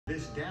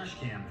This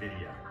dashcam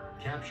video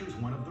captures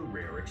one of the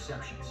rare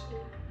exceptions.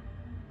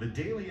 The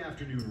daily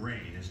afternoon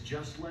rain is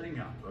just letting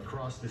up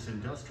across this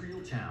industrial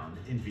town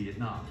in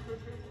Vietnam.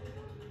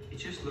 It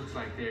just looks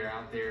like they're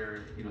out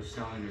there,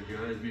 selling their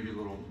goods, maybe a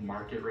little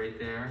market right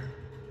there.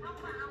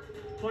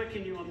 Boy,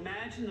 can you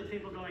imagine the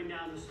people going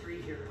down the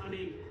street here? I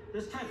mean,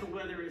 this type of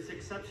weather is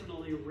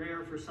exceptionally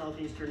rare for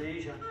southeastern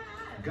Asia.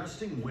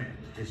 Gusting wind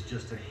is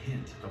just a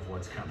hint of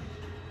what's coming.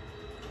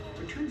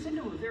 It turns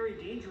into a very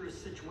dangerous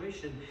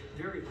situation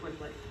very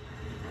quickly.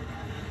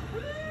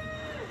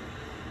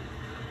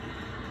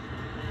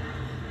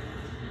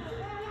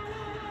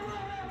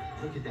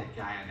 Look at that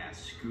guy on that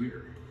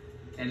scooter.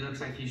 And it looks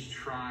like he's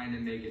trying to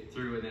make it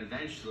through, and then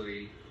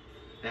eventually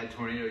that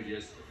tornado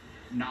just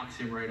knocks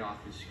him right off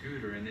the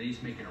scooter, and then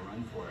he's making a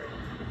run for it.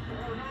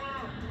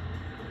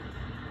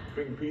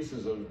 Big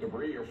pieces of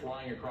debris are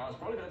flying across.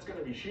 Probably that's going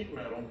to be sheet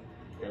metal,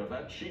 and if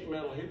that sheet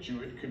metal hits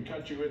you, it could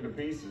cut you into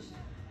pieces.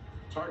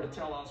 It's hard to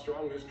tell how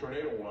strong this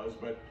tornado was,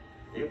 but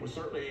it was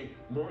certainly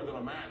more than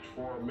a match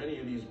for many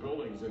of these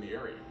buildings in the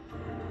area.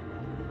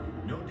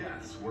 No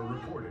deaths were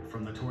reported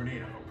from the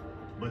tornado,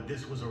 but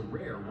this was a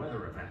rare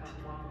weather event.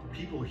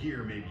 People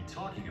here may be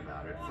talking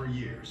about it for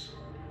years.